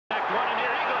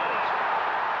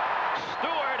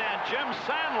from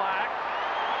Sandlak.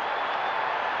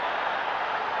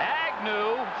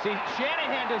 Agnew. See,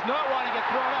 Shanahan does not want to get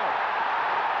thrown out.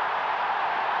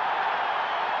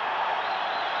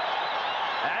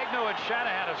 Agnew and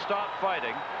Shanahan have stopped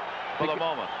fighting for the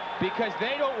moment. Because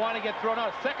they don't want to get thrown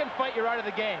out. Second fight, you're out of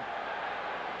the game.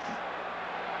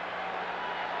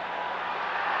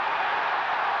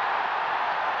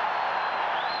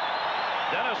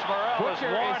 Dennis Morrell is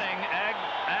warning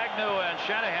Agnew and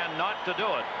Shanahan not to do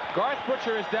it. Garth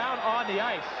Butcher is down on the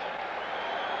ice.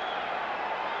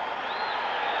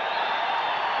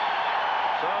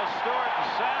 So Stewart and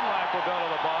Sandlak will go to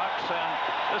the box, and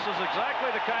this is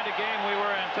exactly the kind of game we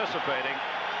were anticipating.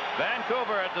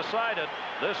 Vancouver had decided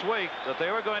this week that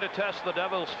they were going to test the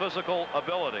Devils' physical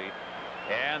ability,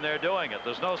 and they're doing it.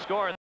 There's no score.